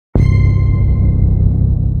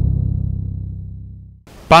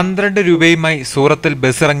12 രൂപയുമായി സൂറത്തിൽ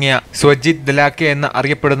ബസ്സിറങ്ങിയ സ്വജിത് ദലാക്കെ എന്ന്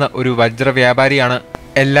അറിയപ്പെടുന്ന ഒരു വജ്ര വ്യാപാരിയാണ്.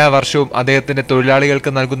 എല്ലാ വർഷവും അദ്ദേഹത്തിന്റെ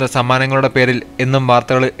തൊഴിലാളികൾക്ക് നൽകുന്ന സമ്മാനങ്ങളുടെ പേരിൽ എന്നും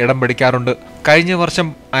വാർത്തകൾ ഇടം പിടിക്കാറുണ്ട്. കഴിഞ്ഞ വർഷം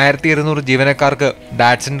 1200 ജീവനക്കാർക്ക്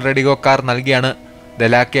ഡാറ്റ്സൺ റെഡിഗോ കാർ നൽകിയാണ്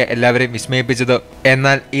ദലാക്കെ എല്ലാവരെയും വിസ്മയിപ്പിച്ചത്.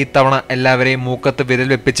 എന്നാൽ ഈ തവണ എല്ലാവരെയും മൂക്കത്ത് വിരൽ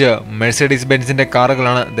വെപ്പിച്ച് മെഴ്സിഡീസ് ബെൻസിന്റെ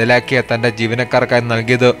കാറുകളാണ് ദലാക്കെ തന്റെ ജീവനക്കാർക്കായി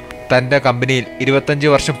നൽകിയത്. തന്റെ കമ്പനിയിൽ 25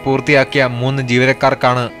 വർഷം പൂർത്തിയാക്കിയ 3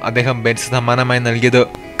 ജീവനക്കാർക്കാണ് അദ്ദേഹം ബെൻസ് സമ്മാനമായി നൽകിയത്.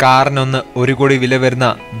 കാറിനൊന്ന് 1 കോടി വില വരുന്ന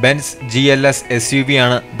ബെൻസ് GLS SUV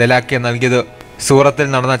ആണ് ദലാക്കെ നൽകിയത്. സൂറത്തിൽ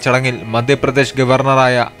നടന്ന ചടങ്ങിൽ മധ്യപ്രദേശ്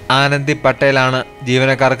ഗവർണറായ ആനന്ദി പട്ടേലാണ്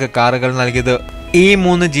ജീവനക്കാർക്ക് കാറുകൾ നൽകിയത്. ഈ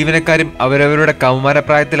 3 ജീവനക്കാരും അവരവരുടെ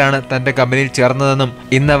കൗമാരപ്രായത്തിലാണ് തന്റെ കമ്പനിയിൽ ചേർന്നതെന്നും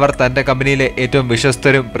ഇന്നവർ തന്റെ കമ്പനിയിലെ ഏറ്റവും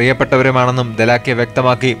വിശ്വസ്തരും പ്രിയപ്പെട്ടവരുമാണെന്നും ദലാക്കെ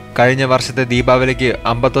വ്യക്തമാക്കി. കഴിഞ്ഞ വർഷത്തെ ദീപാവലിക്ക്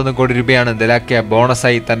 51 കോടി രൂപയാണ് ദലാക്കെ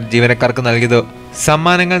ബോണസായി തന്റെ ജീവനക്കാർക്ക് നൽകിയത്.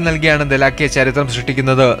 സമ്മാനങ്ങൾ നൽകിയാണ് ദലാക്കെ ചരിത്രം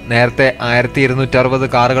സൃഷ്ടിക്കുന്നത്. നേരത്തെ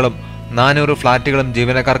 1260 കാറുകളും 400 ഫ്ളാറ്റുകളും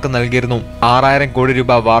ജീവനക്കാർക്ക് നൽകിയിരുന്നു. 6000 കോടി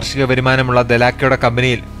രൂപ വാർഷിക വരുമാനമുള്ള ദലാക്കയുടെ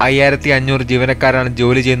കമ്പനിയിൽ 5500 ജീവനക്കാരാണ്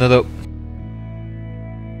ജോലി ചെയ്യുന്നത്.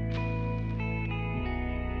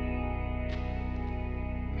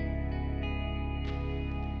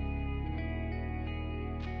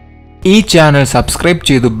 ഈ ചാനൽ സബ്സ്ക്രൈബ്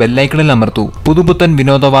ചെയ്തു ബെല്ലൈക്കണിൽ അമർത്തൂ. പുതുപുത്തൻ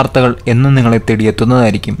വിനോദ വാർത്തകൾ എന്നും നിങ്ങളെ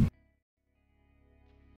തേടിയെത്തുന്നതായിരിക്കും.